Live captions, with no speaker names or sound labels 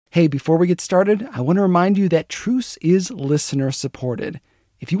Hey, before we get started, I want to remind you that Truce is listener supported.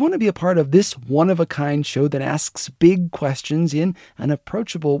 If you want to be a part of this one-of-a-kind show that asks big questions in an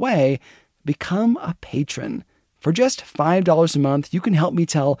approachable way, become a patron. For just $5 a month, you can help me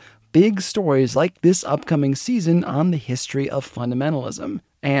tell big stories like this upcoming season on the history of fundamentalism.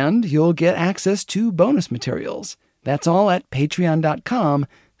 And you'll get access to bonus materials. That's all at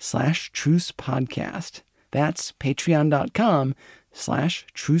patreon.com/trucepodcast. That's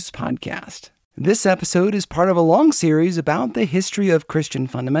patreon.com/trucepodcast. This episode is part of a long series about the history of Christian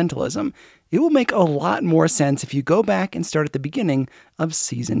fundamentalism. It will make a lot more sense if you go back and start at the beginning of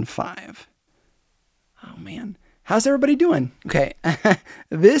season 5. Oh man, how's everybody doing? Okay,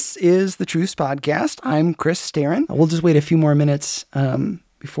 this is the Truce Podcast. I'm Chris Staron. We'll just wait a few more minutes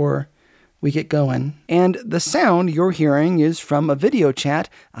before we get going. And the sound you're hearing is from a video chat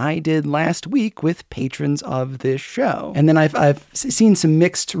I did last week with patrons of this show. And then I've seen some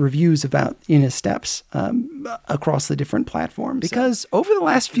mixed reviews about In His Steps across the different platforms. Because over the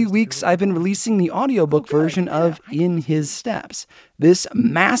last few weeks, I've been releasing the audiobook version of In His Steps, this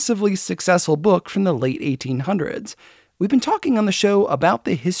massively successful book from the late 1800s. We've been talking on the show about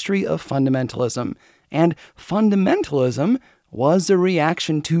the history of fundamentalism, and fundamentalism was a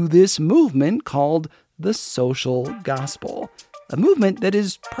reaction to this movement called the social gospel, a movement that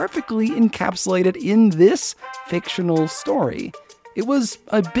is perfectly encapsulated in this fictional story. It was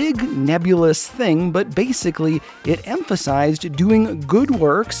a big nebulous thing, but basically it emphasized doing good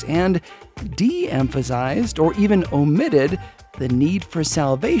works and de-emphasized or even omitted the need for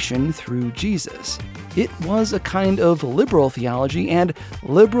salvation through Jesus. It was a kind of liberal theology, and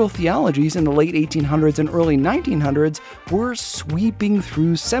liberal theologies in the late 1800s and early 1900s were sweeping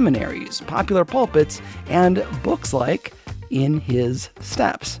through seminaries, popular pulpits, and books like In His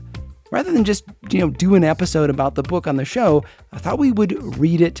Steps. Rather than just, do an episode about the book on the show, I thought we would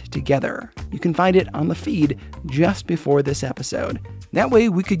read it together. You can find it on the feed just before this episode. That way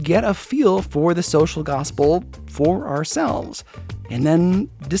we could get a feel for the social gospel for ourselves, and then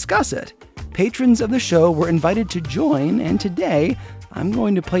discuss it. Patrons of the show were invited to join, and today I'm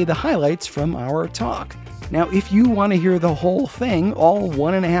going to play the highlights from our talk. Now, if you want to hear the whole thing, all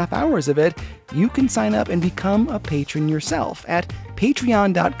 1.5 hours of it, you can sign up and become a patron yourself at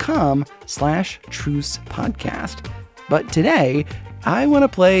patreon.com/trucepodcast. But today, I want to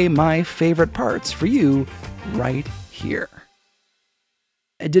play my favorite parts for you right here.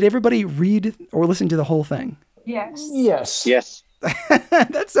 Did everybody read or listen to the whole thing? Yes. Yes.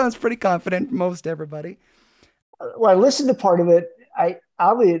 That sounds pretty confident for most everybody. Well, I listened to part of it.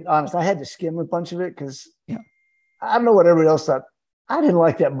 I'll be honest, I had to skim a bunch of it because I don't know what everybody else thought. I didn't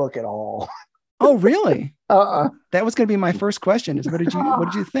like that book at all. Oh, really? That was going to be my first question. Is what did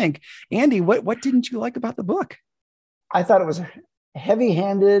you think, Andy? What didn't you like about the book? I thought it was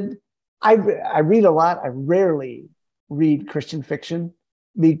heavy-handed. I read a lot. I rarely read Christian fiction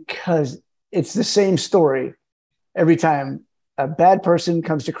because it's the same story every time. A bad person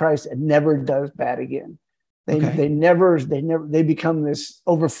comes to Christ and never does bad again. They become this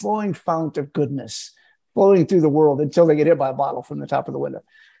overflowing fount of goodness flowing through the world until they get hit by a bottle from the top of the window,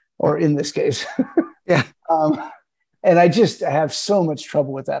 or in this case. Yeah. And I just have so much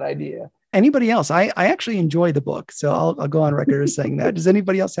trouble with that idea. Anybody else? I actually enjoy the book, so I'll go on record as saying that. Does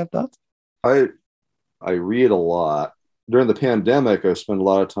anybody else have thoughts? I read a lot. During the pandemic, I spent a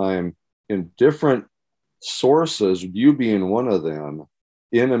lot of time in different sources, you being one of them,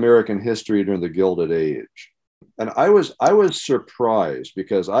 in American history during the Gilded Age. And I was surprised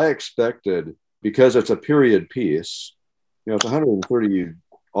because I expected, because it's a period piece, it's 130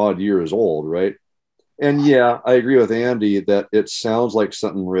 odd years old, right? And yeah, I agree with Andy that it sounds like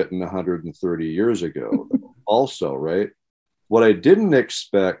something written 130 years ago also, right? What I didn't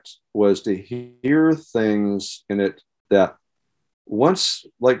expect was to hear things in it that once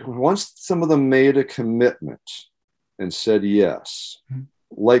some of them made a commitment and said yes,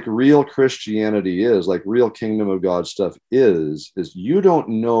 like real Christianity is, like real kingdom of God stuff is you don't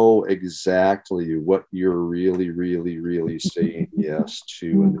know exactly what you're really, really, really saying yes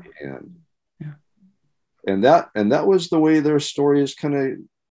to in the end. Yeah. And that was the way their stories kind of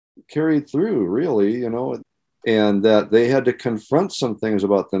carried through, really, and that they had to confront some things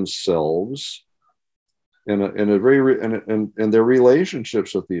about themselves and their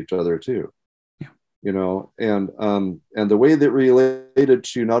relationships with each other too. And the way that related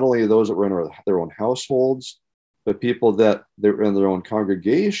to not only those that were in their own households, but people that they were in their own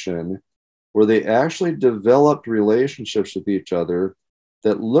congregation, where they actually developed relationships with each other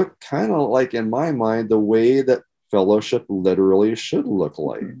that looked kind of like, in my mind, the way that fellowship literally should look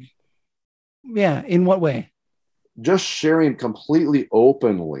like. Yeah. In what way? just sharing completely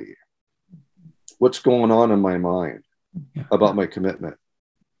openly what's going on in my mind about my commitment.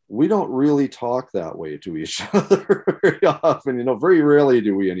 We don't really talk that way to each other very often, very rarely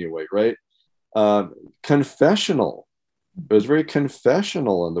do we anyway, right? Confessional. It was very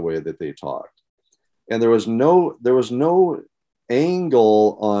confessional in the way that they talked. And there was no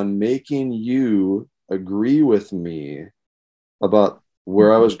angle on making you agree with me about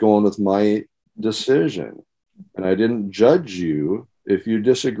where I was going with my decision. And I didn't judge you if you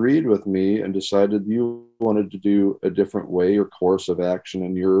disagreed with me and decided you wanted to do a different way or course of action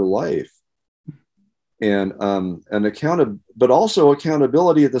in your life. And but also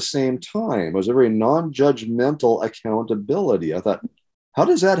accountability at the same time. It was a very non-judgmental accountability. I thought, how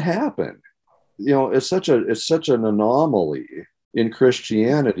does that happen? It's such an anomaly in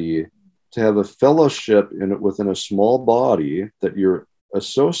Christianity to have a fellowship within a small body that you're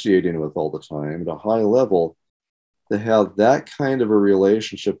associating with all the time at a high level, to have that kind of a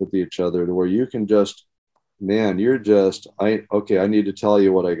relationship with each other to where you can just, I need to tell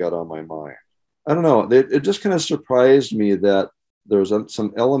you what I got on my mind. I don't know. It just kind of surprised me that there was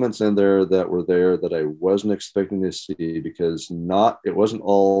some elements in there that I wasn't expecting to see, because it wasn't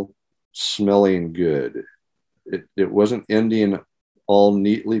all smelling good. It wasn't ending all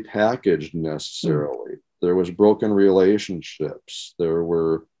neatly packaged necessarily. There was broken relationships. There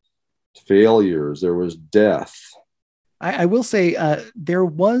were failures. There was death. I will say there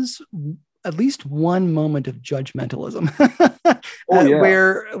was at least one moment of judgmentalism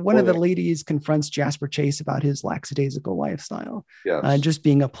where one of the ladies confronts Jasper Chase about his lackadaisical lifestyle, just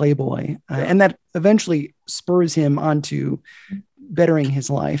being a playboy. And that eventually spurs him onto bettering his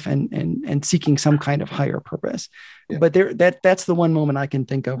life and seeking some kind of higher purpose. Yeah. But that's the one moment I can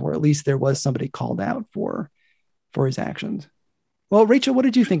think of where at least there was somebody called out for his actions. Well, Rachel, what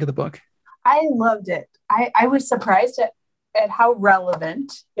did you think of the book? I loved it. I was surprised at how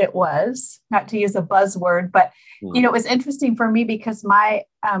relevant it was, not to use a buzzword, but, it was interesting for me because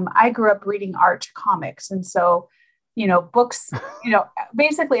I grew up reading Arch comics. And so, books,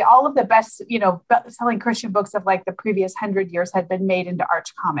 basically all of the best, selling Christian books of like the previous 100 years had been made into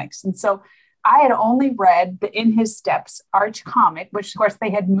Arch comics. And so I had only read the In His Steps Arch comic, which of course they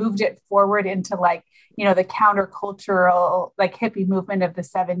had moved it forward into like, the countercultural, like hippie movement of the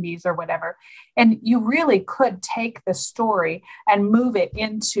 70s or whatever. And you really could take the story and move it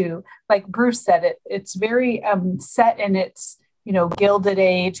into, like Bruce said, it's very set in its, Gilded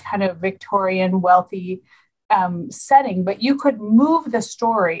Age, kind of Victorian, wealthy setting, but you could move the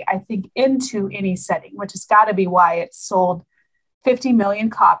story, I think, into any setting, which has got to be why it's sold 50 million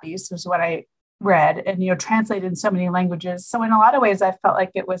copies, is what I read, and, translated in so many languages. So in a lot of ways, I felt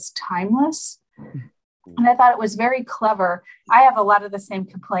like it was timeless. And I thought it was very clever. I have a lot of the same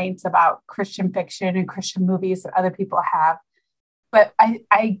complaints about Christian fiction and Christian movies that other people have. But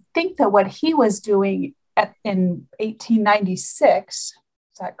I think that what he was doing in 1896, is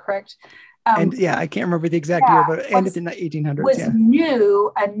that correct? And I can't remember the exact year, but it ended in the 1800s. Was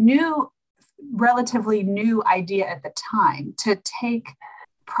a relatively new idea at the time, to take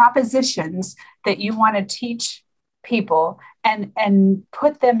propositions that you want to teach people and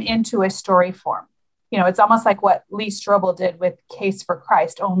put them into a story form. It's almost like what Lee Strobel did with Case for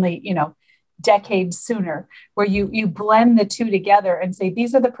Christ, only, decades sooner, where you blend the two together and say,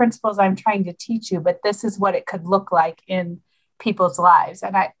 these are the principles I'm trying to teach you, but this is what it could look like in people's lives.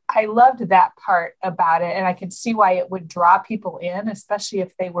 And I loved that part about it. And I could see why it would draw people in, especially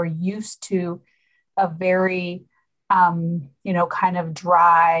if they were used to a very, kind of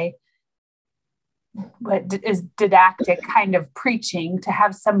dry, but is didactic kind of preaching, to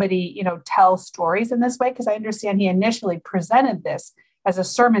have somebody, tell stories in this way. Because I understand he initially presented this as a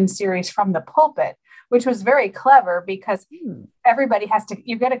sermon series from the pulpit, which was very clever, because everybody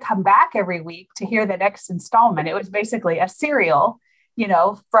you're going to come back every week to hear the next installment. It was basically a serial,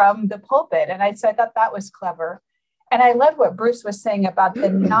 from the pulpit. And I thought that was clever. And I loved what Bruce was saying about the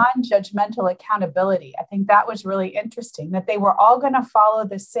non-judgmental accountability. I think that was really interesting, that they were all going to follow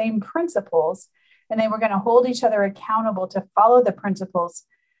the same principles, and they were going to hold each other accountable to follow the principles.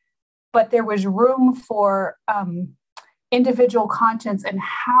 But there was room for individual conscience and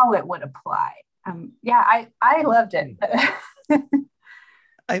how it would apply. I loved it.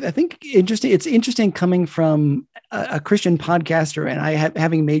 I think it's interesting coming from a Christian podcaster, and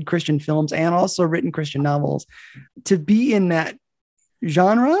having made Christian films and also written Christian novels, to be in that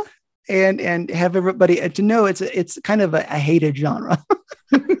genre and have everybody to know it's kind of a hated genre.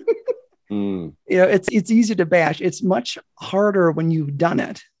 It's easy to bash. It's much harder when you've done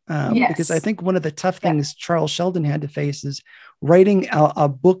it. Because I think one of the tough things Charles Sheldon had to face is writing a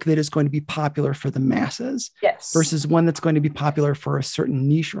book that is going to be popular for the masses Yes. versus one that's going to be popular for a certain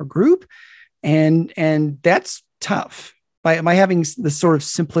niche or group. And that's tough. By having this sort of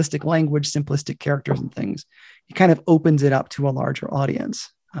simplistic language, simplistic characters and things, it kind of opens it up to a larger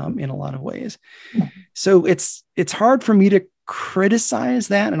audience in a lot of ways. So it's hard for me to criticize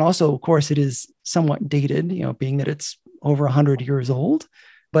that. And also, of course, it is somewhat dated, being that it's over 100 years old.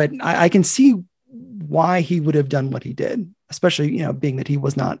 But I can see why he would have done what he did, especially, being that he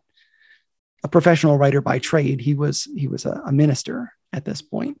was not a professional writer by trade. He was a minister at this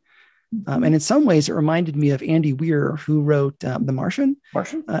point. And in some ways, it reminded me of Andy Weir, who wrote The Martian.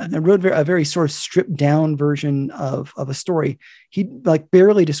 And wrote a very sort of stripped down version of a story. He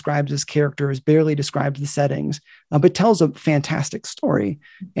barely describes his characters, barely describes the settings, but tells a fantastic story.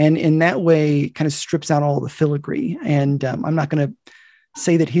 And in that way, kind of strips out all the filigree. And I'm not going to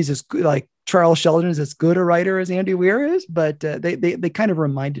say that he's as good, like Charles Sheldon is as good a writer as Andy Weir is, but they kind of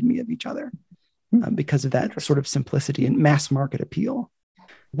reminded me of each other because of that sort of simplicity and mass market appeal.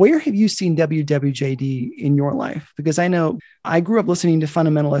 Where have you seen WWJD in your life? Because I know I grew up listening to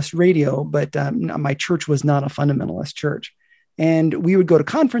fundamentalist radio, but my church was not a fundamentalist church. And we would go to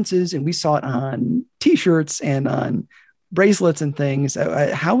conferences and we saw it on T-shirts and on bracelets and things.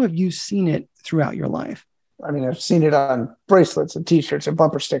 How have you seen it throughout your life? I mean, I've seen it on bracelets and T-shirts and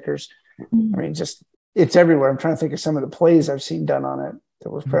bumper stickers. I mean, just it's everywhere. I'm trying to think of some of the plays I've seen done on it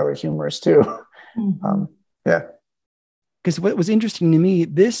that was fairly humorous too. Yeah. Because what was interesting to me,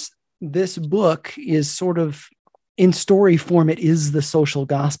 this book is sort of in story form. It is the social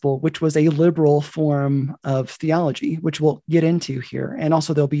gospel, which was a liberal form of theology, which we'll get into here. And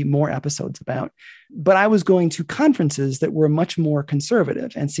also there'll be more episodes about. But I was going to conferences that were much more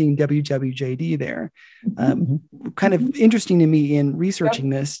conservative and seeing WWJD there. Kind of interesting to me in researching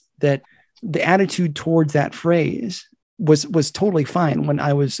this, that the attitude towards that phrase was totally fine when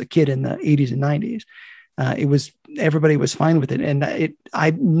I was a kid in the 80s and 90s. Everybody was fine with it. And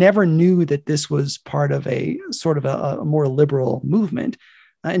I never knew that this was part of a sort of a more liberal movement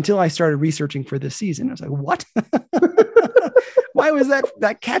until I started researching for this season. I was like, what? Why was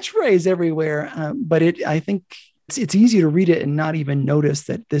that catchphrase everywhere? But I think it's easy to read it and not even notice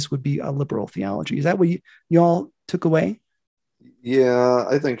that this would be a liberal theology. Is that what you all took away? Yeah,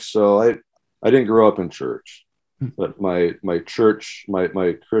 I think so. I didn't grow up in church, but my church,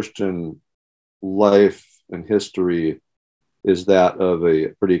 my Christian life and history is that of a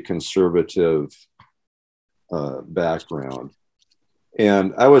pretty conservative background.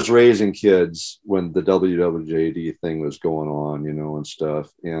 And I was raising kids when the WWJD thing was going on, and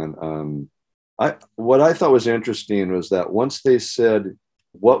stuff. And what I thought was interesting was that once they said,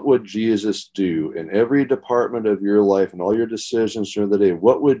 what would Jesus do in every department of your life and all your decisions during the day?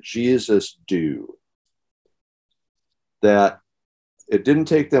 What would Jesus do? That it didn't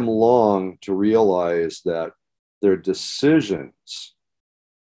take them long to realize that their decisions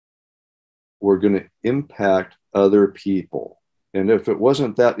were going to impact other people. And if it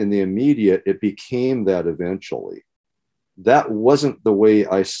wasn't that in the immediate, it became that eventually. That wasn't the way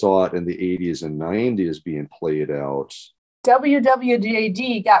I saw it in the 80s and 90s being played out.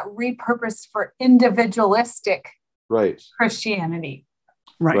 WWJD got repurposed for individualistic Christianity.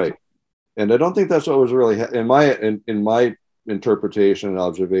 Right. And I don't think that's what was really in my interpretation and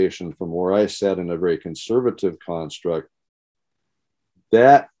observation from where I sat in a very conservative construct.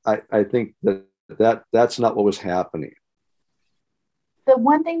 That I think that's not what was happening. The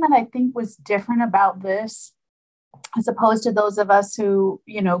one thing that I think was different about this, as opposed to those of us who,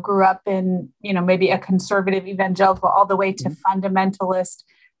 grew up in, maybe a conservative evangelical all the way to fundamentalist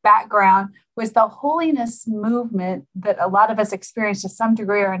background, was the holiness movement that a lot of us experienced to some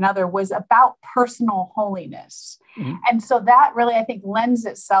degree or another was about personal holiness. And so that really, I think, lends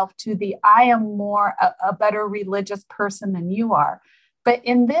itself to the I am more a better religious person than you are. But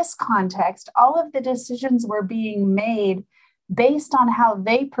in this context, all of the decisions were being made based on how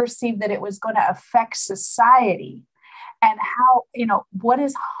they perceived that it was going to affect society. And how, what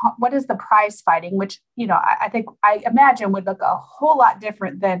is the prize fighting, which, I imagine would look a whole lot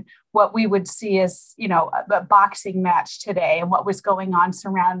different than what we would see as, a boxing match today and what was going on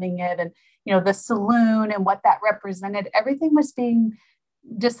surrounding it. And, the saloon and what that represented. Everything was being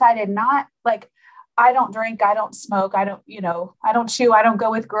decided not like, I don't drink, I don't smoke, I don't chew, I don't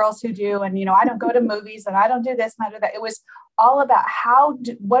go with girls who do. And, I don't go to movies and I don't do this and I do that. It was all about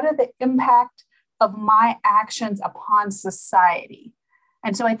what are the impact of my actions upon society.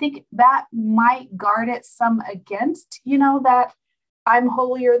 And so I think that might guard it some against, that I'm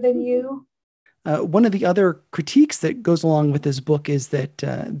holier than you. One of the other critiques that goes along with this book is that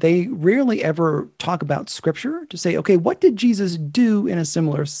they rarely ever talk about scripture to say, okay, what did Jesus do in a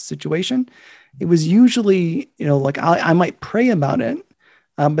similar situation? It was usually, like I might pray about it,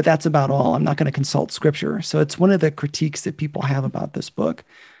 but that's about all. I'm not going to consult scripture. So it's one of the critiques that people have about this book.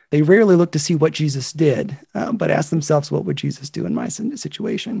 They rarely look to see what Jesus did, but ask themselves, what would Jesus do in my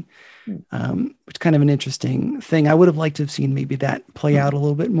situation? Which is kind of an interesting thing. I would have liked to have seen maybe that play out a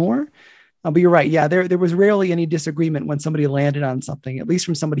little bit more. But you're right. Yeah, there was rarely any disagreement when somebody landed on something, at least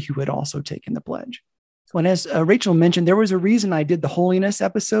from somebody who had also taken the pledge. And as Rachel mentioned, there was a reason I did the holiness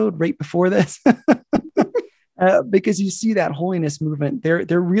episode right before this, because you see that holiness movement.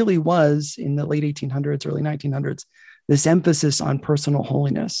 There really was in the late 1800s, early 1900s, this emphasis on personal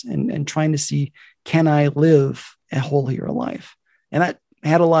holiness and trying to see, can I live a holier life? And that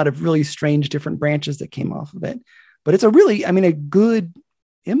had a lot of really strange different branches that came off of it. But it's a good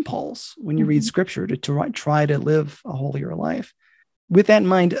impulse when you read scripture to try to live a holier life. With that in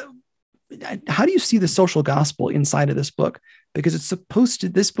mind, how do you see the social gospel inside of this book? Because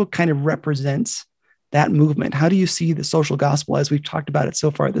this book kind of represents that movement. How do you see the social gospel as we've talked about it so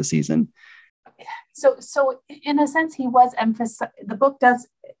far this season? So in a sense, the book does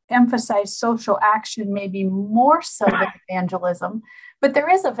emphasize social action, maybe more so than evangelism, but there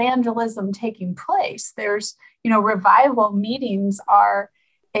is evangelism taking place. There's, revival meetings are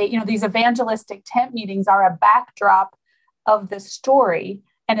these evangelistic tent meetings are a backdrop of the story.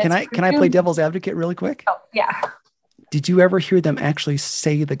 And can I play devil's advocate really quick? Oh, yeah. Did you ever hear them actually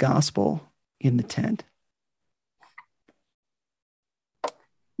say the gospel in the tent?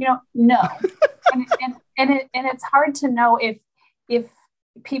 No. and it's hard to know if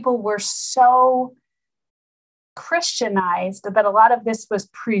people were so Christianized that a lot of this was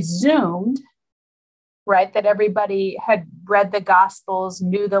presumed, right? That everybody had read the Gospels,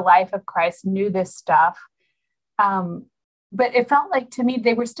 knew the life of Christ, knew this stuff. But it felt like to me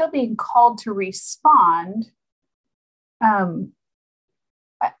they were still being called to respond. I'm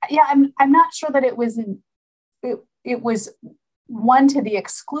not sure that it was one to the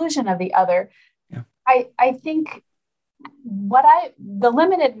exclusion of the other. Yeah. I think the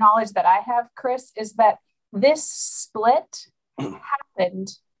limited knowledge that I have, Chris, is that this split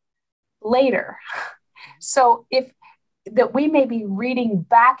happened later. So that we may be reading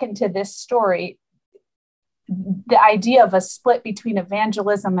back into this story, the idea of a split between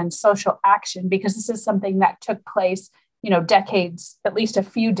evangelism and social action, because this is something that took place, decades, at least a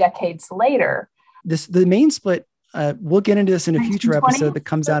few decades later. The main split, we'll get into this in a future 1920s? episode that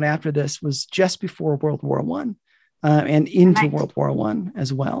comes out after this, was just before World War I and into World War I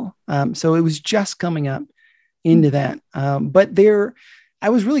as well. So it was just coming up into that. But I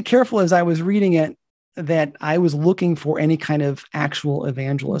was really careful as I was reading it that I was looking for any kind of actual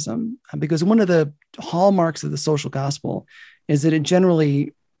evangelism, because one of the hallmarks of the social gospel is that it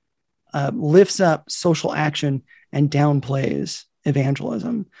generally lifts up social action and downplays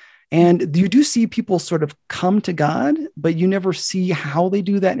evangelism. And you do see people sort of come to God, but you never see how they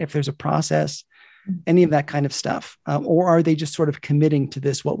do that, if there's a process, any of that kind of stuff. Or are they just sort of committing to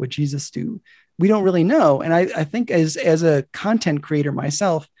this? What would Jesus do? We don't really know. And I think as a content creator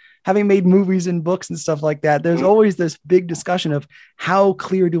myself, having made movies and books and stuff like that, there's always this big discussion of how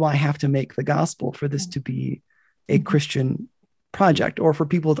clear do I have to make the gospel for this to be a Christian project, or for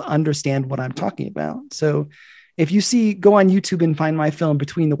people to understand what I'm talking about. So if you go on YouTube and find my film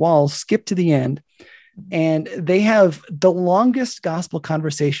Between the Walls, skip to the end, and they have the longest gospel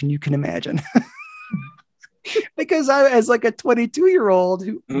conversation you can imagine. Because as like a 22-year-old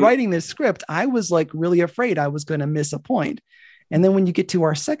writing this script, I was like really afraid I was going to miss a point. And then when you get to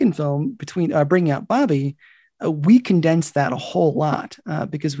our second film, Bringing Out Bobby, we condensed that a whole lot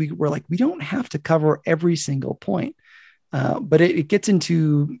because we were like, we don't have to cover every single point. But it gets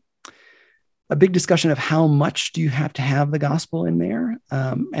into a big discussion of how much do you have to have the gospel in there?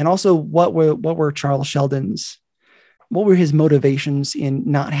 And also what were Charles Sheldon's, what were his motivations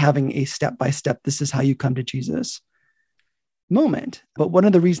in not having a step-by-step, this is how you come to Jesus moment. But one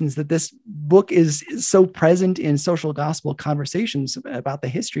of the reasons that this book is so present in social gospel conversations about the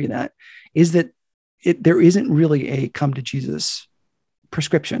history of that is that there isn't really a come to Jesus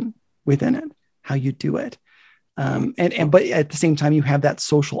prescription within it, how you do it. But at the same time, you have that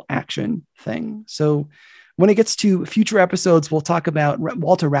social action thing. So when it gets to future episodes, we'll talk about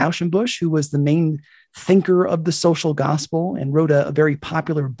Walter Rauschenbusch, who was the main thinker of the social gospel and wrote a very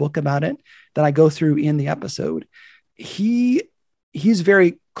popular book about it that I go through in the episode. He's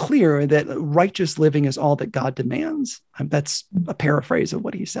very clear that righteous living is all that God demands. That's a paraphrase of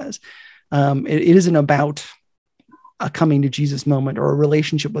what he says. It isn't about a coming to Jesus moment or a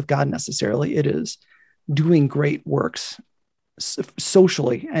relationship with God necessarily. It is doing great works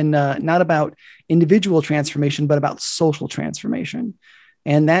socially, and not about individual transformation, but about social transformation.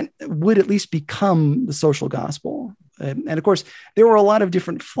 And that would at least become the social gospel. And of course, there were a lot of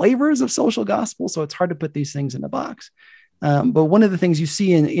different flavors of social gospel, so it's hard to put these things in a box. But one of the things you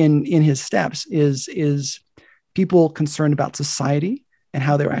see in his steps is people concerned about society and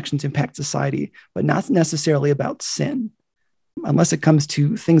how their actions impact society, but not necessarily about sin, unless it comes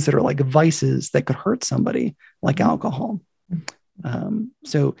to things that are like vices that could hurt somebody, like alcohol.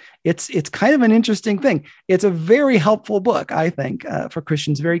 So it's kind of an interesting thing. It's a very helpful book, I think, for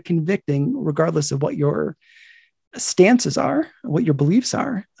Christians, very convicting, regardless of what your stances are, what your beliefs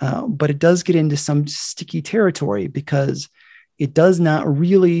are. But it does get into some sticky territory because it does not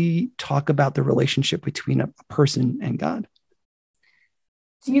really talk about the relationship between a person and God.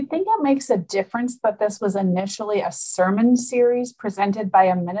 Do you think it makes a difference that this was initially a sermon series presented by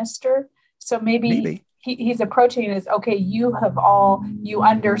a minister? So maybe. He's approaching it as, okay, you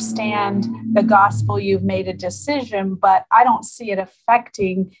understand the gospel, you've made a decision, but I don't see it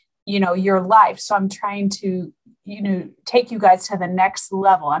affecting, your life. So I'm trying to, take you guys to the next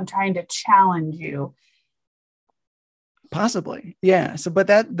level. I'm trying to challenge you. Possibly. Yeah. So, but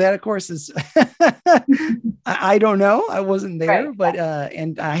that of course is, I don't know. I wasn't there, right. But,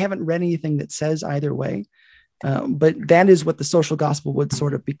 and I haven't read anything that says either way. But that is what the social gospel would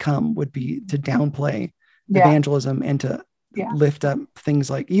sort of become, would be to downplay evangelism and to lift up things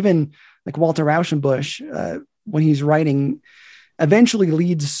like, even like Walter Rauschenbusch, when he's writing, eventually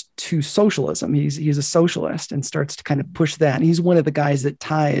leads to socialism. He's a socialist and starts to kind of push that. And he's one of the guys that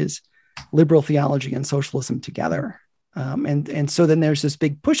ties liberal theology and socialism together. And so then there's this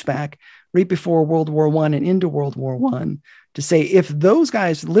big pushback right before World War I and into World War I to say, if those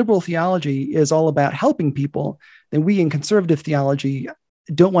guys, liberal theology is all about helping people, then we in conservative theology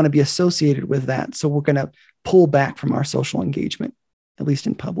don't want to be associated with that. So we're going to pull back from our social engagement, at least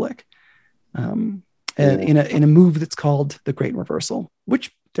in public, in a move that's called The Great Reversal, which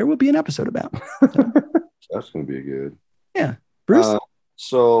there will be an episode about. So. That's going to be good. Yeah. Bruce?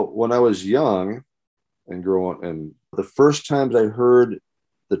 So when I was young and growing, and the first times I heard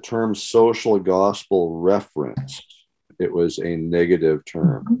the term social gospel referenced, it was a negative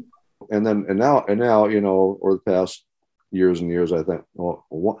term. And now, over the past years and years, I think, well,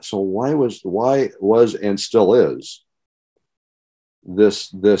 why was and still is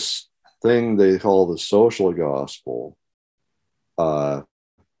this thing they call the social gospel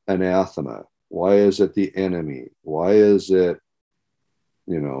anathema? Why is it the enemy? Why is it,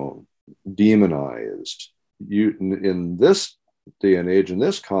 demonized? In this day and age, in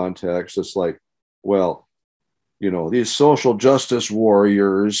this context, it's like, well, these social justice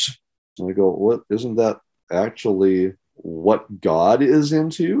warriors. And I go, what, isn't that actually what God is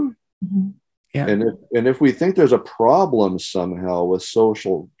into? Mm-hmm. Yeah. And if we think there's a problem somehow with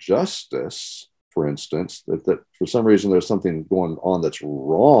social justice, for instance, that for some reason there's something going on that's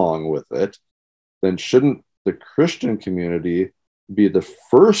wrong with it, then shouldn't the Christian community be the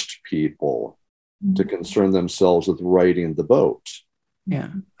first people to concern themselves with righting the boat? Yeah.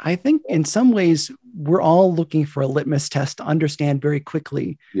 I think in some ways we're all looking for a litmus test to understand very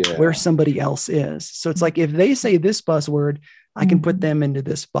quickly where somebody else is. So it's like, if they say this buzzword, I can put them into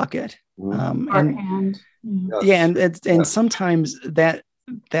this bucket. And sometimes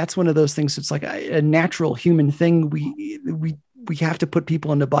that's one of those things. It's like a natural human thing. We have to put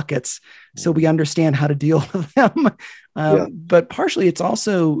people into buckets so we understand how to deal with them. But partially it's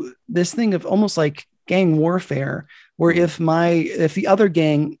also this thing of almost like gang warfare, where if the other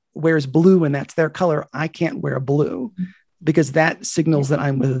gang wears blue and that's their color, I can't wear blue because that signals that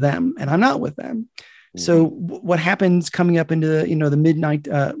I'm with them and I'm not with them. So what happens coming up into the mid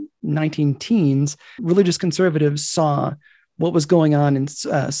 19 teens, religious conservatives saw what was going on in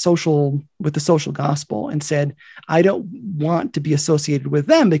with the social gospel and said, I don't want to be associated with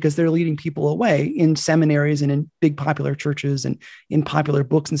them because they're leading people away in seminaries and in big popular churches and in popular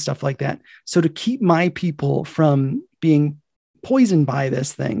books and stuff like that. So to keep my people from being poisoned by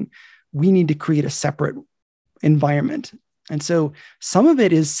this thing, we need to create a separate environment. And so some of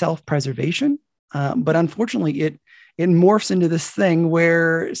it is self-preservation, but unfortunately it morphs into this thing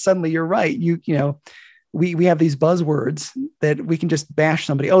where suddenly you're right. We have these buzzwords that we can just bash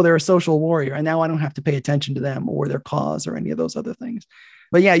somebody. Oh, they're a social warrior. And now I don't have to pay attention to them or their cause or any of those other things.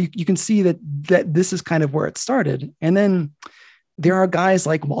 But yeah, you can see that this is kind of where it started. And then there are guys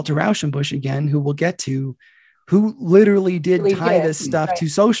like Walter Rauschenbusch again, who we'll get to, who literally did tie this stuff to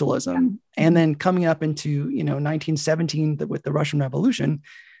socialism. Yeah. And then coming up into, 1917 with the Russian Revolution,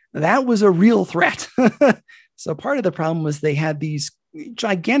 that was a real threat. So part of the problem was they had these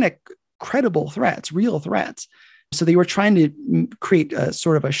gigantic, credible threats, real threats. So they were trying to create a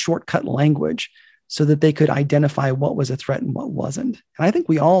sort of a shortcut language so that they could identify what was a threat and what wasn't. And I think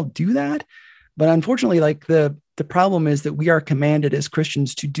we all do that. But unfortunately, like the problem is that we are commanded as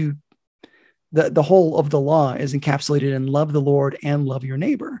Christians to do the whole of the law is encapsulated in love the Lord and love your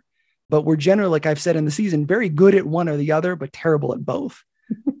neighbor. But we're generally, like I've said in the season, very good at one or the other, but terrible at both.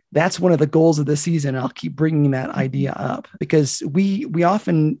 That's one of the goals of the season. I'll keep bringing that idea up because we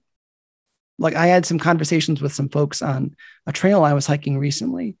often, like I had some conversations with some folks on a trail I was hiking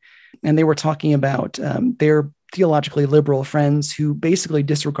recently, and they were talking about their theologically liberal friends who basically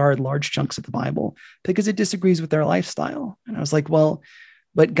disregard large chunks of the Bible because it disagrees with their lifestyle. And I was like, well,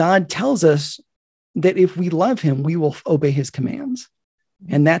 but God tells us that if we love him, we will obey his commands.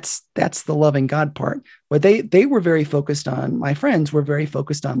 And that's the loving God part. But they were very focused on, my friends were very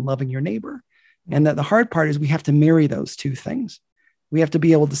focused on loving your neighbor. And that the hard part is we have to marry those two things. We have to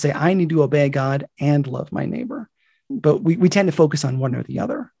be able to say, I need to obey God and love my neighbor. But we tend to focus on one or the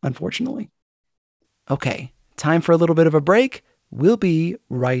other, unfortunately. Okay, time for a little bit of a break. We'll be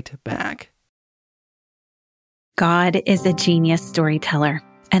right back. God is a genius storyteller,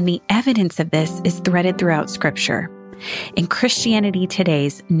 and the evidence of this is threaded throughout Scripture. In Christianity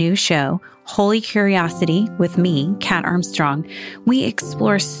Today's new show, Holy Curiosity, with me, Kat Armstrong, we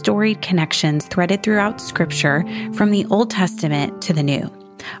explore storied connections threaded throughout Scripture from the Old Testament to the New.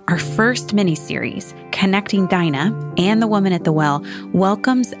 Our first mini-series, Connecting Dinah and the Woman at the Well,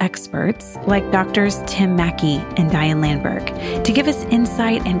 welcomes experts like Doctors Tim Mackey and Diane Landberg to give us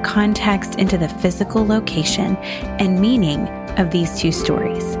insight and context into the physical location and meaning of these two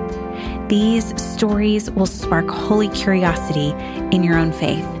stories. These stories will spark holy curiosity in your own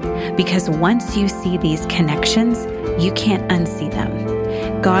faith, because once you see these connections, you can't unsee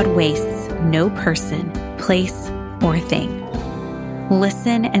them. God wastes no person, place, or thing.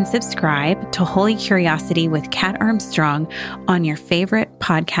 Listen and subscribe to Holy Curiosity with Kat Armstrong on your favorite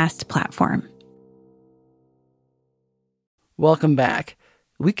podcast platform. Welcome back.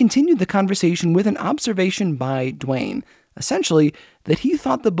 We continued the conversation with an observation by Dwayne, essentially that he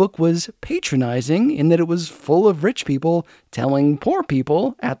thought the book was patronizing in that it was full of rich people telling poor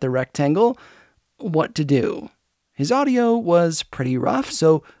people at the rectangle what to do. His audio was pretty rough,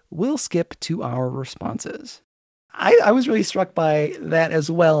 so we'll skip to our responses. I was really struck by that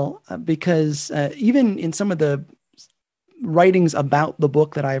as well, because even in some of the writings about the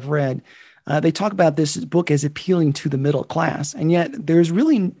book that I've read, they talk about this book as appealing to the middle class. And yet there's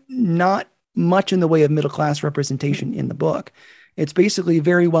really not much in the way of middle class representation in the book. It's basically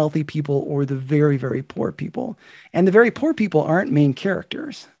very wealthy people or the very, very poor people. And the very poor people aren't main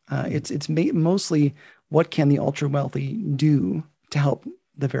characters. It's mostly what can the ultra wealthy do to help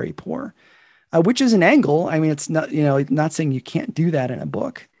the very poor. Which is an angle. I mean, it's not, not saying you can't do that in a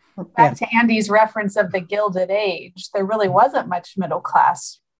book. Back to Andy's reference of the Gilded Age, there really wasn't much middle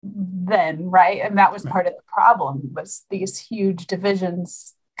class then, right? And that was part of the problem, was these huge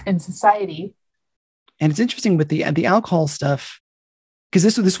divisions in society. And it's interesting with the alcohol stuff,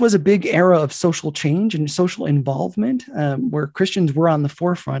 because this was a big era of social change and social involvement, where Christians were on the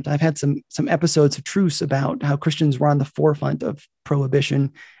forefront. I've had some episodes of Truce about how Christians were on the forefront of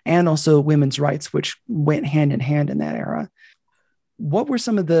prohibition and also women's rights, which went hand in hand in that era. What were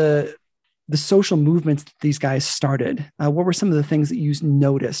some of the social movements that these guys started? What were some of the things that you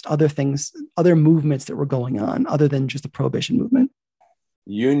noticed? Other movements that were going on other than just the prohibition movement?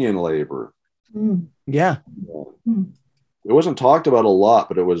 Union labor. Mm. Yeah. Mm. It wasn't talked about a lot,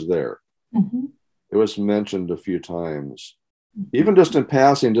 but it was there. Mm-hmm. It was mentioned a few times, even just in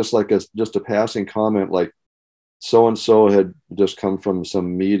passing, just a passing comment, like so-and-so had just come from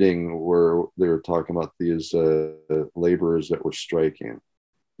some meeting where they were talking about these laborers that were striking.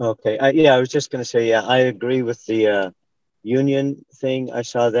 Okay. I was just going to say, I agree with the union thing. I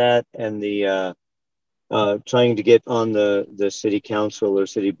saw that, and the trying to get on the city council or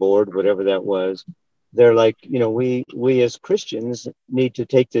city board, whatever that was. They're like, we as Christians need to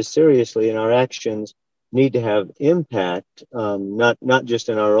take this seriously, and our actions need to have impact, not just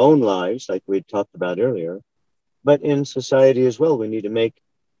in our own lives, like we talked about earlier, but in society as well. We need to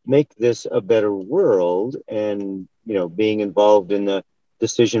make this a better world, and being involved in the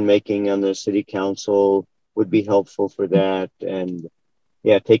decision making on the city council would be helpful for that. And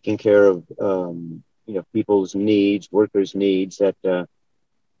taking care of people's needs, workers' needs,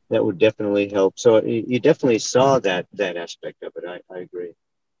 that would definitely help. So you definitely saw that aspect of it. I agree.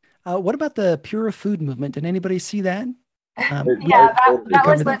 What about the Pure Food movement? Did anybody see that? That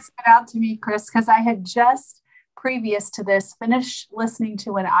was what stood out to me, Chris, because I had just previous to this finished listening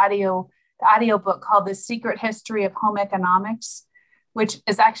to an audio audiobook called The Secret History of Home Economics, which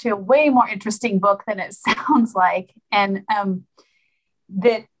is actually a way more interesting book than it sounds like. And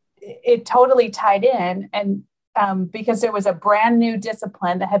that it totally tied in. And because there was a brand new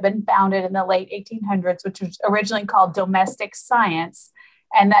discipline that had been founded in the late 1800s, which was originally called domestic science.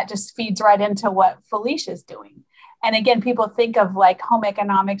 And that just feeds right into what Felicia's doing. And again, people think of like home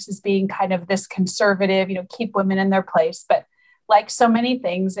economics as being kind of this conservative, keep women in their place. But like so many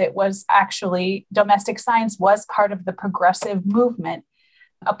things, it was actually domestic science was part of the progressive movement,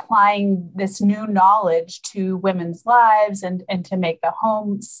 applying this new knowledge to women's lives and to make the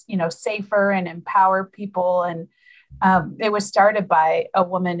homes, safer and empower people. And it was started by a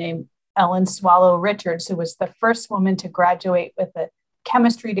woman named Ellen Swallow Richards, who was the first woman to graduate with a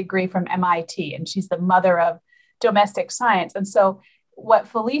chemistry degree from MIT. And she's the mother of domestic science. And so what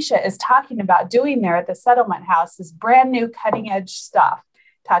Felicia is talking about doing there at the settlement house is brand new cutting edge stuff,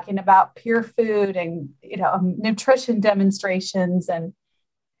 talking about pure food and, nutrition demonstrations. And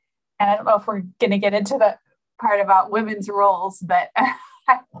I don't know if we're going to get into the part about women's roles, but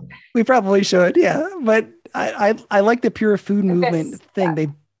we probably should. Yeah. But I like the pure food movement thing. Yeah. They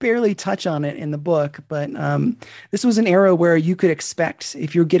barely touch on it in the book, but this was an era where you could expect,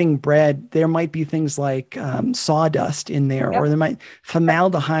 if you're getting bread, there might be things like sawdust in there, or there might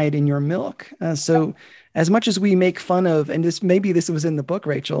formaldehyde in your milk. So as much as we make fun of, and this was in the book,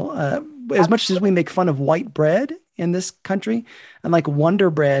 Rachel, as much as we make fun of white bread in this country, and like Wonder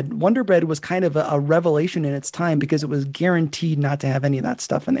Bread was kind of a revelation in its time because it was guaranteed not to have any of that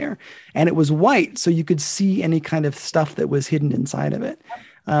stuff in there. And it was white, so you could see any kind of stuff that was hidden inside of it.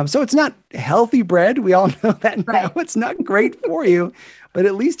 So it's not healthy bread. We all know that now. Right. It's not great for you, but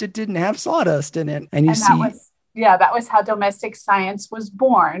at least it didn't have sawdust in it. And that was how domestic science was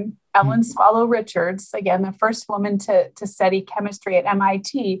born. Ellen Swallow Richards, again, the first woman to study chemistry at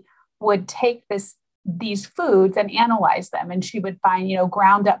MIT, would take these foods and analyze them. And she would find,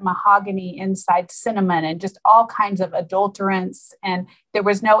 ground up mahogany inside cinnamon and just all kinds of adulterants. And there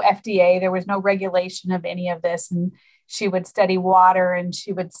was no FDA, there was no regulation of any of this. And she would study water, and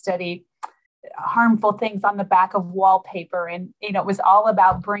she would study harmful things on the back of wallpaper. And, it was all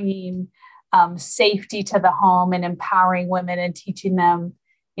about bringing safety to the home and empowering women and teaching them,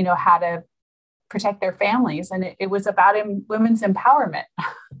 how to protect their families. And it was about women's empowerment.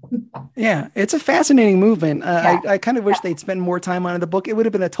 Yeah, it's a fascinating movement. I kind of wish they'd spend more time on the book. It would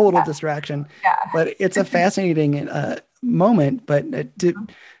have been a total distraction, but it's a fascinating moment. But to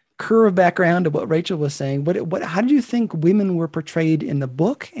curve back around to what Rachel was saying, how did you think women were portrayed in the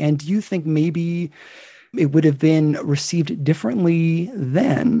book? And do you think maybe it would have been received differently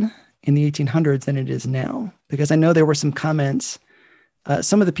then in the 1800s than it is now? Because I know there were some comments.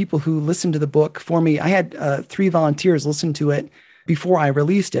 Some of the people who listened to the book for me, I had 3 volunteers listen to it before I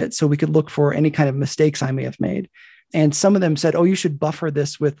released it so we could look for any kind of mistakes I may have made. And some of them said, you should buffer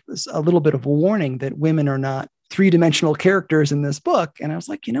this with a little bit of a warning that women are not 3-dimensional characters in this book. And I was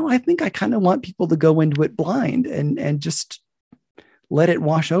like, I think I kind of want people to go into it blind and just let it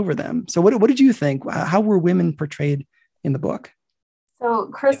wash over them. So what did you think? How were women portrayed in the book? So,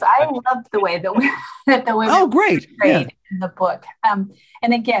 Chris, I loved the way that the women were portrayed in the book. And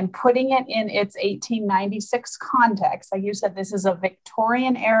again, putting it in its 1896 context, like you said, this is a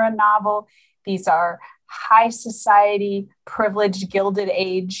Victorian era novel. These are high society, privileged, Gilded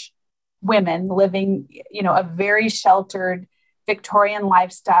Age women living, a very sheltered Victorian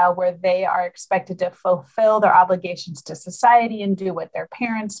lifestyle where they are expected to fulfill their obligations to society and do what their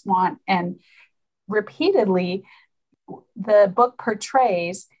parents want. And repeatedly, the book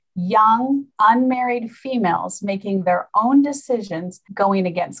portrays young, unmarried females making their own decisions, going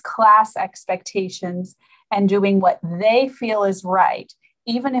against class expectations and doing what they feel is right,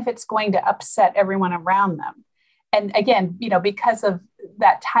 even if it's going to upset everyone around them. And again, because of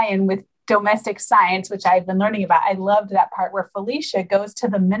that tie-in with domestic science, which I've been learning about, I loved that part where Felicia goes to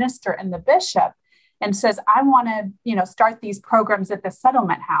the minister and the bishop and says, I want to, start these programs at the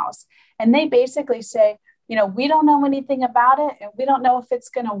settlement house. And they basically say, we don't know anything about it and we don't know if it's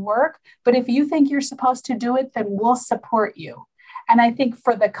going to work, but if you think you're supposed to do it, then we'll support you. And I think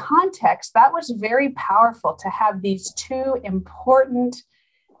for the context, that was very powerful to have these 2 important,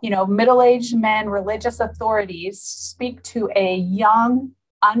 middle-aged men, religious authorities speak to a young,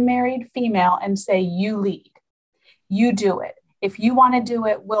 unmarried female and say, you lead, you do it. If you want to do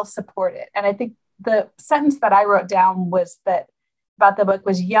it, we'll support it. And I think the sentence that I wrote down was that about the book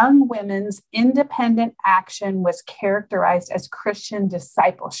was young women's independent action was characterized as Christian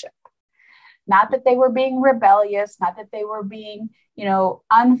discipleship. Not that they were being rebellious, not that they were being,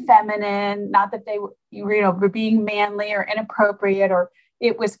 unfeminine, not that they were being manly or inappropriate or,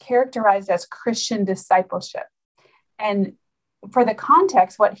 it was characterized as Christian discipleship. And for the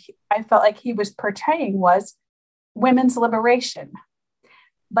context, I felt like he was portraying was women's liberation.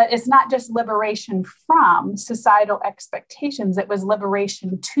 But it's not just liberation from societal expectations. It was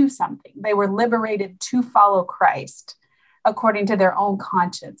liberation to something. They were liberated to follow Christ according to their own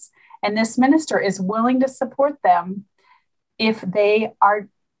conscience. And this minister is willing to support them if they are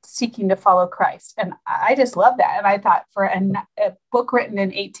seeking to follow Christ. And I just love that. And I thought for a book written in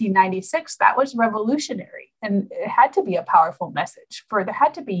 1896, that was revolutionary. And it had to be a powerful message. There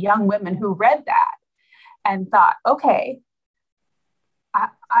had to be young women who read that and thought, okay,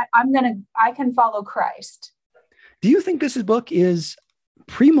 I can follow Christ. Do you think this book is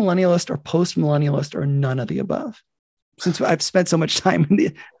premillennialist or postmillennialist or none of the above? Since I've spent so much time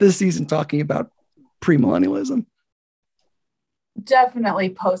in this season talking about premillennialism. Definitely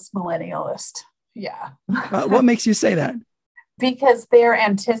postmillennialist. Yeah. What makes you say that? Because they're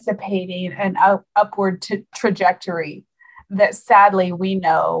anticipating an upward trajectory that sadly we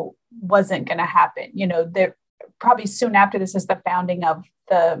know wasn't going to happen. They're probably soon after this is the founding of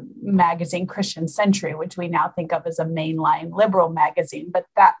the magazine Christian Century, which we now think of as a mainline liberal magazine. But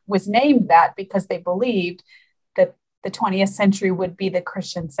that was named that because they believed that the 20th century would be the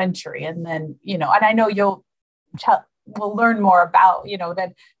Christian century. And then, and I know we'll learn more about,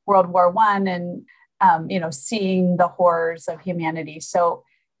 that World War I and, seeing the horrors of humanity. So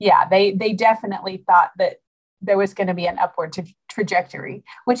yeah, they definitely thought that there was going to be an upward trajectory,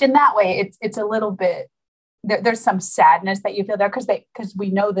 which in that way, it's a little bit, there's some sadness that you feel there because we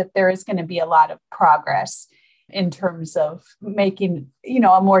know that there is going to be a lot of progress in terms of making,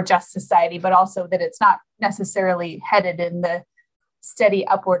 a more just society, but also that it's not necessarily headed in the steady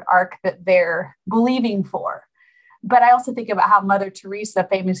upward arc that they're believing for. But I also think about how Mother Teresa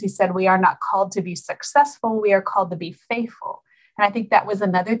famously said, we are not called to be successful, we are called to be faithful. And I think that was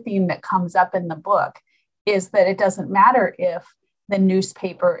another theme that comes up in the book, is that it doesn't matter if the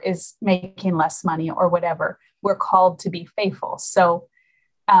newspaper is making less money or whatever, we're called to be faithful. So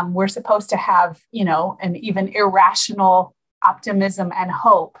we're supposed to have, an even irrational optimism and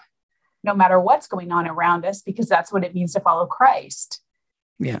hope, no matter what's going on around us, because that's what it means to follow Christ.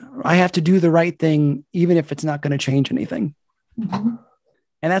 Yeah, I have to do the right thing, even if it's not going to change anything. Mm-hmm.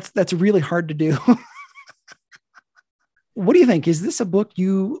 And that's really hard to do. What do you think? Is this a book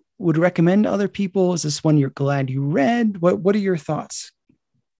you would recommend to other people? Is this one you're glad you read? What are your thoughts?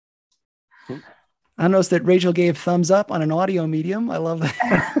 I noticed that Rachel gave thumbs up on an audio medium. I love that.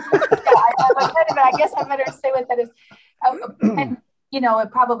 Yeah, I guess I better say what that is. And,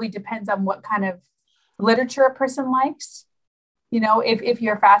 it probably depends on what kind of literature a person likes. If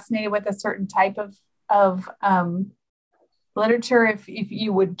you're fascinated with a certain type of literature, if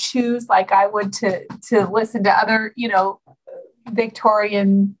you would choose, like I would, to listen to other,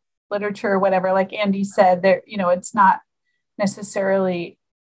 Victorian literature or whatever, like Andy said, there, it's not necessarily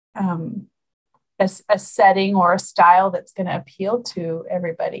a setting or a style that's going to appeal to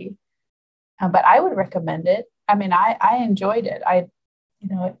everybody. But I would recommend it. I mean, I enjoyed it.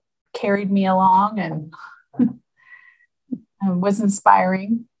 It carried me along and was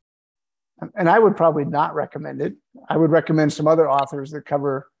inspiring. And I would probably not recommend it. I would recommend some other authors that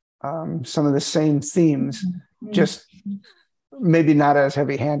cover some of the same themes, just maybe not as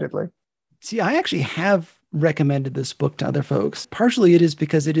heavy-handedly. See, I actually have recommended this book to other folks. Partially it is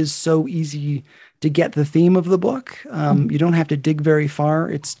because it is so easy to get the theme of the book. You don't have to dig very far.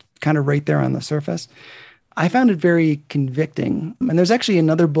 It's kind of right there on the surface. I found it very convicting. And there's actually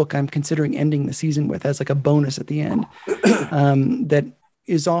another book I'm considering ending the season with as like a bonus at the end that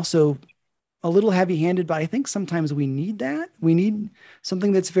is also a little heavy-handed, but I think sometimes we need that. We need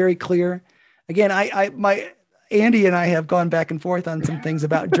something that's very clear. Again, Andy and I have gone back and forth on some things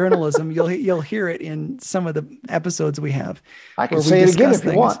about journalism. You'll hear it in some of the episodes we have. I can say it again if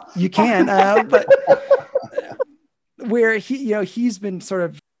things. You want. You can, but where he's been sort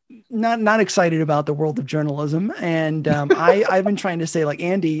of not excited about the world of journalism, and I've been trying to say, like,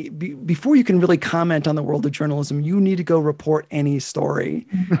 Andy, before you can really comment on the world of journalism, you need to go report any story,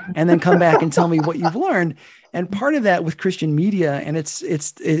 and then come back and tell me what you've learned. And part of that with Christian media, and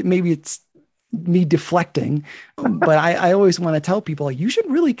maybe it's me deflecting, but I always want to tell people, like, you should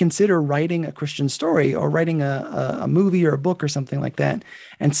really consider writing a Christian story or writing a movie or a book or something like that,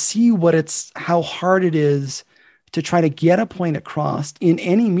 and see how hard it is to try to get a point across in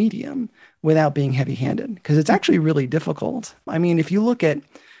any medium without being heavy-handed, because it's actually really difficult. I mean, if you look at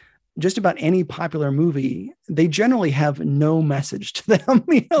just about any popular movie, they generally have no message to them,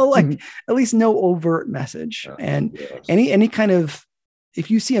 at least no overt message. And yes. any kind of, if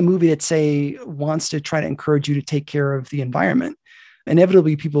you see a movie that, say, wants to try to encourage you to take care of the environment,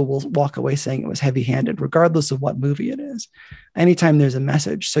 inevitably people will walk away saying it was heavy-handed, regardless of what movie it is, anytime there's a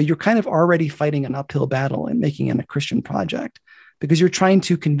message. So you're kind of already fighting an uphill battle and making it a Christian project because you're trying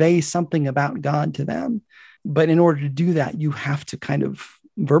to convey something about God to them. But in order to do that, you have to kind of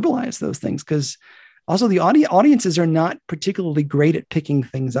verbalize those things, because also the audiences are not particularly great at picking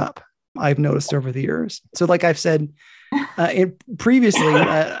things up, I've noticed over the years. So like I've said previously,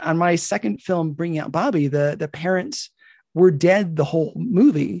 on my second film, Bringing Out Bobby, the parents were dead the whole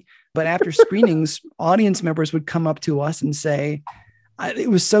movie. But after screenings, audience members would come up to us and say, it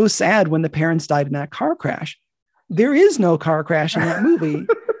was so sad when the parents died in that car crash. There is no car crash in that movie.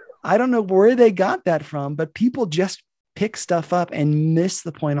 I don't know where they got that from, but people just pick stuff up and miss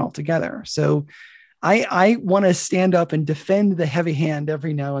the point altogether. So I want to stand up and defend the heavy hand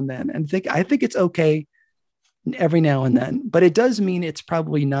every now and then, and I think it's okay every now and then, but it does mean it's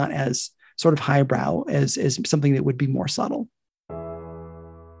probably not as sort of highbrow as something that would be more subtle.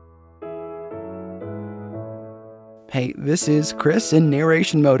 Hey, this is Chris in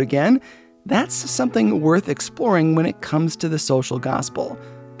narration mode again. That's something worth exploring when it comes to the social gospel,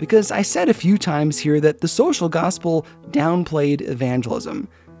 because I said a few times here that the social gospel downplayed evangelism.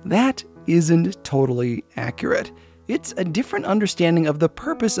 That isn't totally accurate. It's a different understanding of the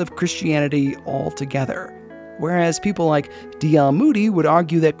purpose of Christianity altogether. Whereas people like D.L. Moody would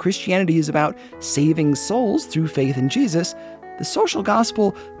argue that Christianity is about saving souls through faith in Jesus, the social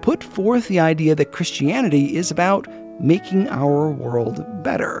gospel put forth the idea that Christianity is about making our world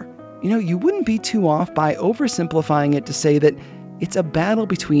better. You wouldn't be too off by oversimplifying it to say that it's a battle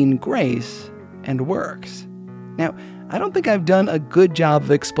between grace and works. Now, I don't think I've done a good job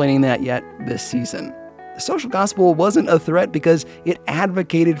of explaining that yet this season. The social gospel wasn't a threat because it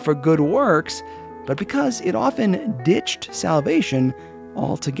advocated for good works, but because it often ditched salvation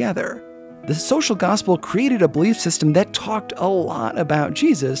altogether. The social gospel created a belief system that talked a lot about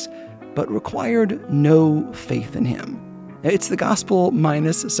Jesus, but required no faith in him. It's the gospel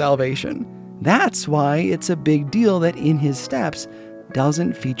minus salvation. That's why it's a big deal that In His Steps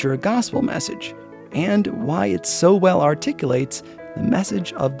doesn't feature a gospel message, and why it so well articulates the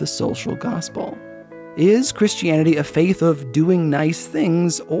message of the social gospel. Is Christianity a faith of doing nice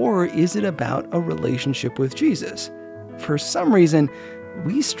things, or is it about a relationship with Jesus? For some reason,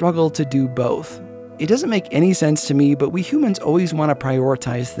 we struggle to do both. It doesn't make any sense to me, but we humans always want to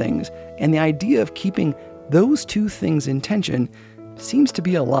prioritize things, and the idea of keeping those two things in tension seems to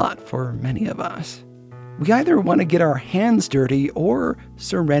be a lot for many of us. We either want to get our hands dirty or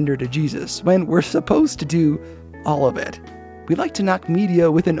surrender to Jesus, when we're supposed to do all of it. We like to knock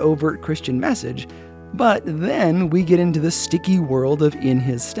media with an overt Christian message, but then we get into the sticky world of In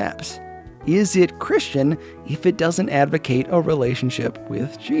His Steps. Is it Christian if it doesn't advocate a relationship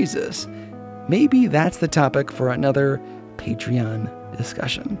with Jesus? Maybe that's the topic for another Patreon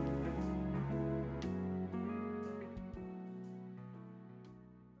discussion.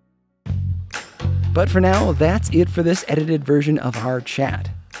 But for now, that's it for this edited version of our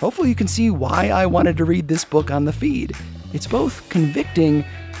chat. Hopefully you can see why I wanted to read this book on the feed. It's both convicting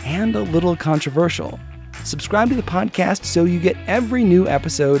and a little controversial. Subscribe to the podcast so you get every new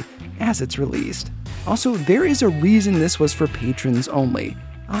episode as it's released. Also, there is a reason this was for patrons only.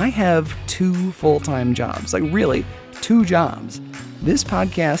 I have 2 full-time jobs, like really 2 jobs. This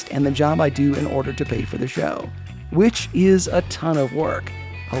podcast and the job I do in order to pay for the show, which is a ton of work.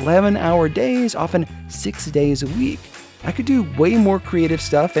 11-hour days, often 6 days a week. I could do way more creative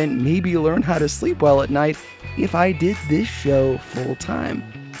stuff and maybe learn how to sleep well at night if I did this show full time.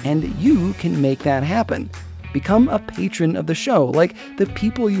 And you can make that happen. Become a patron of the show, like the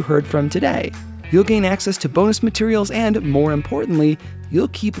people you heard from today. You'll gain access to bonus materials and, more importantly, you'll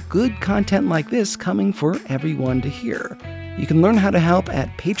keep good content like this coming for everyone to hear. You can learn how to help at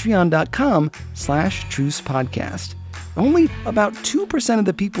patreon.com/trucepodcast. Only about 2% of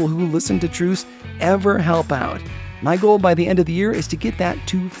the people who listen to Truce ever help out. My goal by the end of the year is to get that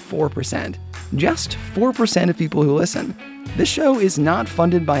to 4%. Just 4% of people who listen. This show is not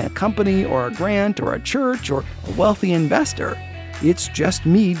funded by a company or a grant or a church or a wealthy investor. It's just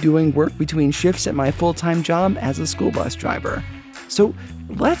me doing work between shifts at my full-time job as a school bus driver. So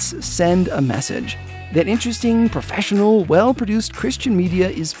let's send a message that interesting, professional, well-produced Christian media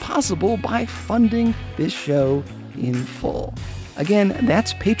is possible by funding this show in full. Again,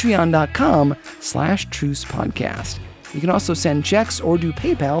 that's patreon.com/trucepodcast. You can also send checks or do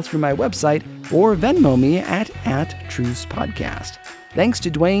PayPal through my website or Venmo me at @trucepodcast. Thanks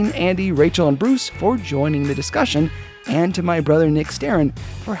to Dwayne, Andy, Rachel, and Bruce for joining the discussion, and to my brother Nick Starren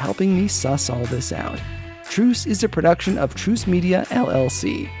for helping me suss all this out. Truce is a production of Truce Media,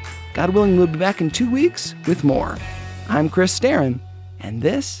 LLC. God willing, we'll be back in 2 weeks with more. I'm Chris Starren. and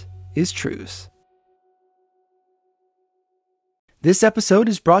this is Truce. This episode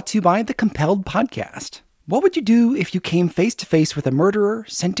is brought to you by the Compelled Podcast. What would you do if you came face to face with a murderer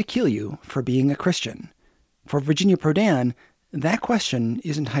sent to kill you for being a Christian? For Virginia Prodan, that question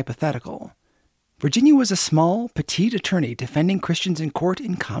isn't hypothetical. Virginia was a small, petite attorney defending Christians in court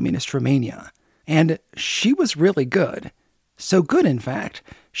in communist Romania. And she was really good. So good, in fact,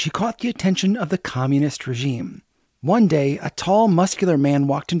 she caught the attention of the communist regime. One day, a tall, muscular man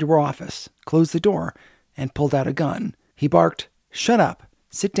walked into her office, closed the door, and pulled out a gun. He barked, "Shut up,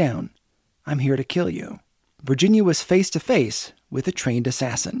 sit down. I'm here to kill you." Virginia was face to face with a trained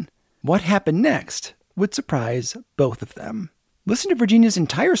assassin. What happened next would surprise both of them. Listen to Virginia's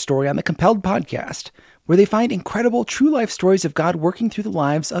entire story on the Compelled Podcast, where they find incredible true life stories of God working through the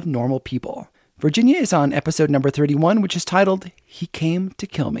lives of normal people. Virginia is on episode number 31, which is titled, He Came to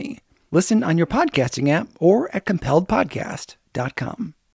Kill Me. Listen on your podcasting app or at compelledpodcast.com.